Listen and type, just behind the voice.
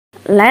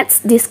Let's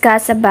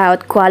discuss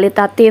about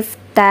qualitative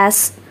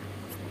tests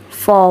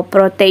for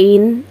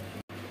protein.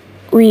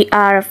 We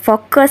are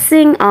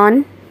focusing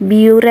on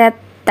Biuret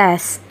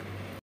test.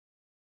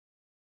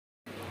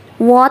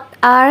 What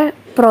are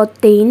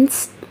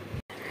proteins?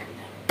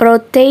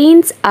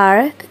 Proteins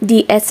are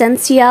the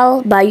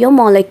essential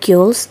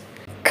biomolecules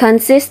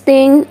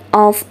consisting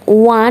of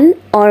one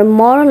or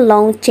more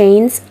long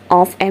chains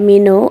of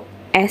amino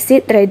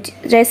acid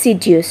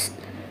residues.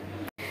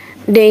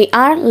 They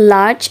are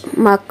large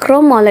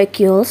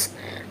macromolecules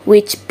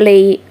which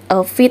play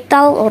a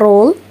vital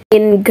role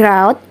in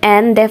growth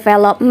and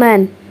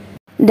development.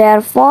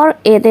 Therefore,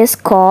 it is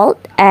called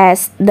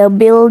as the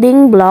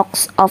building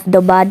blocks of the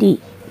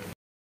body.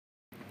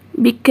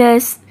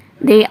 Because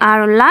they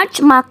are large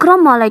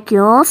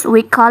macromolecules,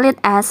 we call it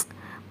as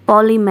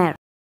polymer.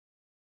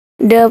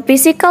 The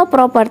physical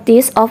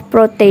properties of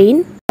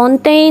protein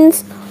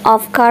contains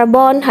of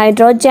carbon,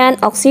 hydrogen,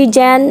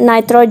 oxygen,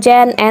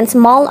 nitrogen, and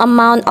small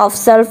amount of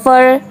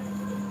sulfur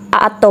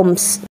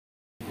atoms,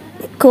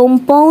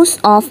 composed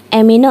of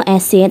amino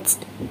acids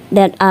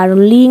that are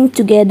linked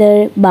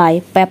together by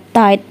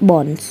peptide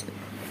bonds.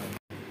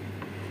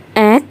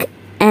 Act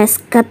as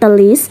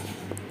catalysts,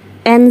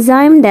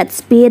 enzymes that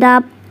speed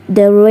up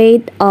the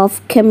rate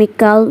of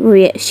chemical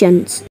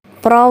reactions,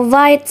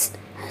 provides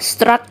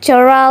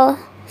structural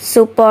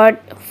support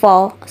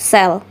for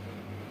cell,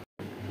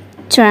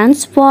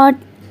 transport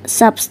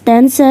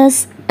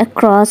substances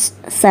across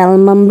cell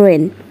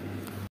membrane,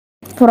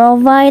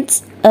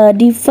 provides a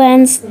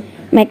defense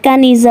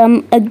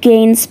mechanism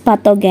against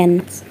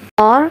pathogens,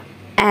 or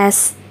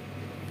as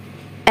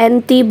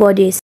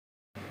antibodies,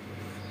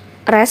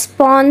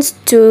 responds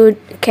to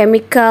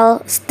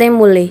chemical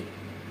stimuli,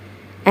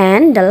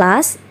 and the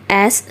last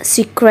as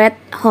secrete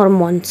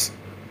hormones.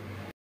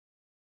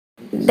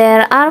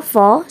 There are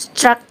four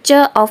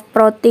structures of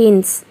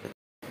proteins.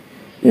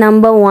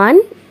 Number 1,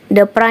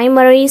 the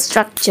primary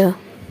structure.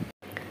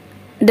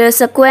 The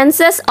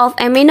sequences of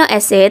amino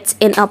acids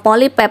in a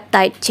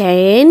polypeptide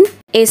chain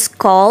is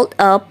called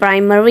a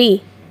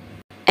primary.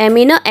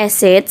 Amino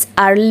acids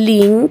are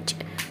linked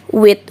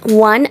with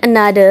one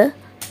another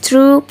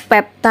through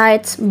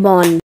peptides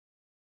bond.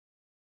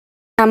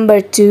 Number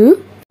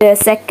 2, the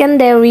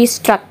secondary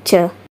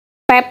structure.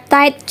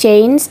 Peptide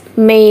chains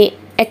may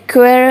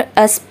acquire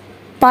a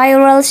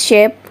spiral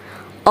shape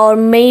or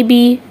may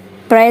be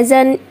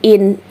present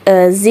in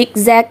a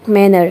zigzag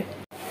manner.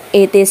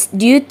 It is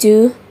due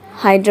to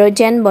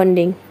hydrogen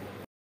bonding.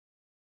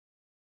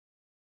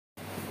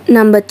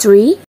 Number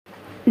 3,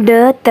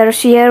 the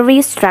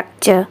tertiary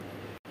structure.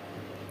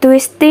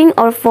 Twisting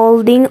or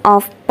folding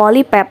of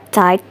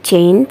polypeptide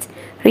chains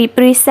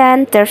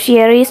represent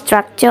tertiary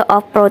structure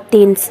of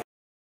proteins.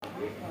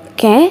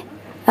 Okay,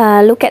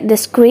 look at the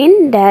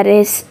screen. That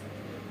is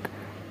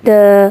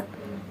the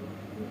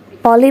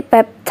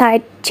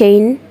polypeptide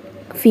chain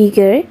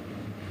figure.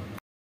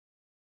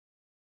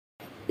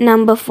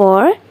 Number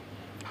 4,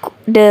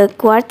 the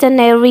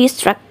quaternary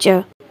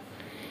structure.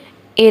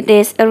 It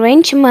is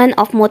arrangement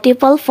of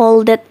multiple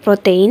folded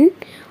protein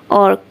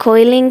or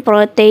coiling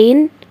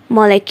protein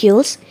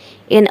molecules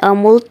in a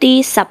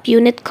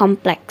multi-subunit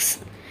complex.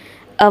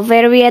 A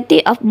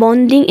variety of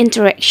bonding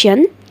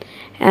interaction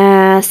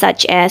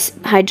such as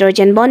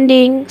hydrogen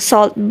bonding,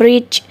 salt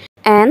bridge,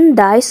 and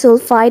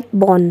disulfide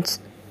bonds.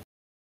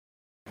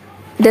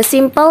 The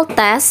simple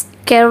tests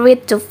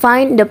carried to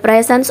find the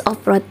presence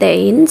of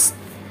proteins,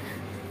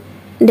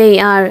 they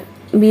are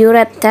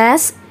Biuret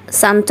test,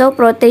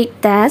 xanthoprotein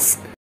test,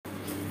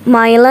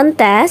 myelin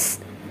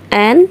test,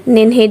 and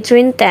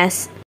ninhydrin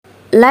test.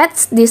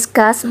 Let's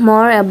discuss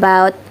more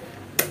about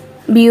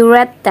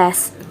Biuret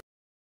test.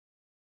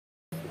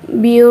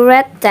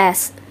 Biuret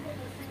test.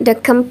 The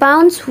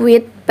compounds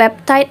with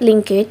peptide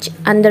linkage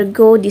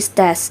undergo this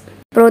test.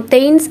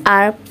 Proteins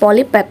are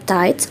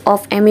polypeptides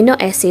of amino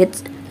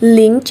acids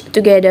linked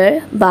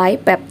together by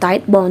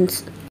peptide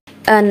bonds.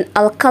 An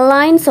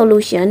alkaline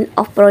solution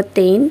of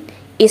protein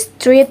is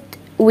treated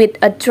with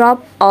a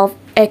drop of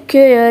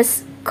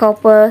aqueous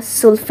copper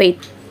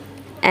sulfate,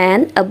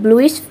 and a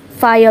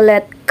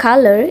bluish-violet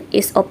color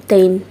is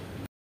obtained.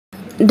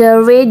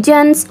 The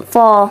reagents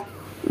for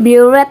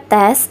Biuret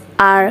test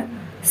are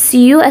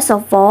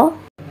CuSO4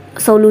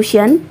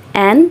 solution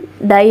and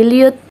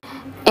dilute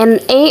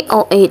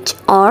NaOH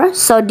or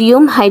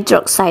sodium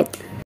hydroxide.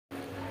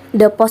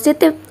 The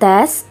positive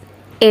test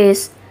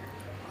is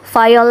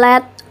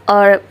violet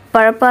or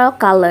purple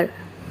color.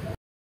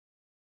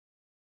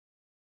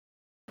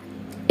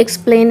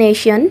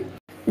 Explanation.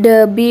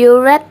 The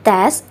Biuret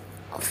test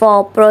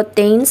for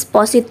proteins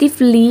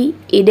positively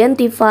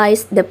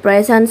identifies the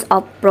presence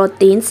of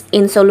proteins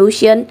in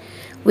solution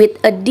with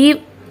a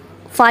deep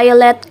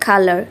violet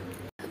color.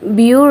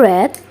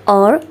 Biuret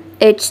or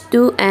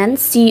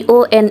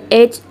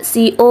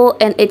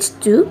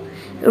H2NCONH2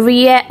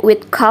 react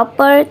with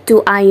copper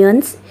 2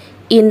 ions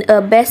in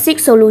a basic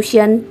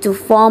solution to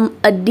form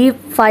a deep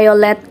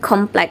violet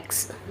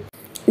complex.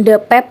 The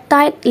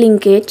peptide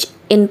linkage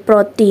in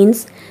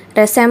proteins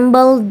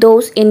resemble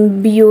those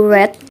in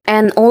Biuret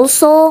and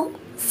also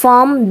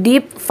form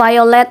deep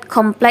violet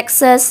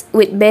complexes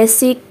with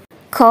basic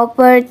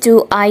copper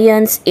 2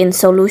 ions in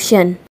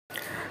solution.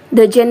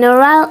 The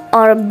general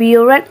or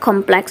Biuret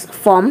complex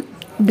formed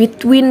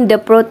between the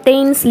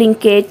protein's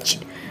linkage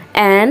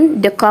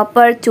and the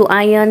copper 2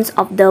 ions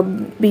of the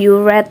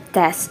Biuret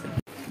test.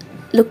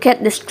 Look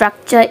at the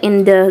structure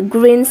in the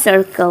green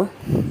circle.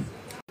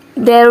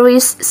 There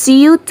is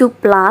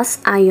Cu2 plus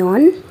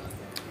ion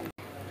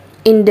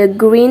in the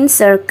green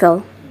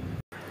circle.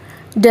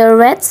 The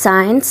red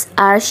signs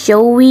are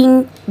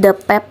showing the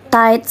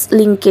peptides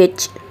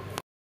linkage.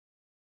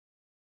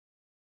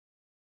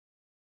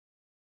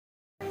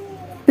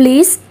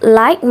 Please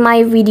like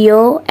my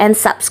video and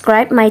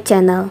subscribe my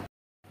channel.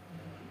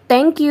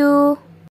 Thank you.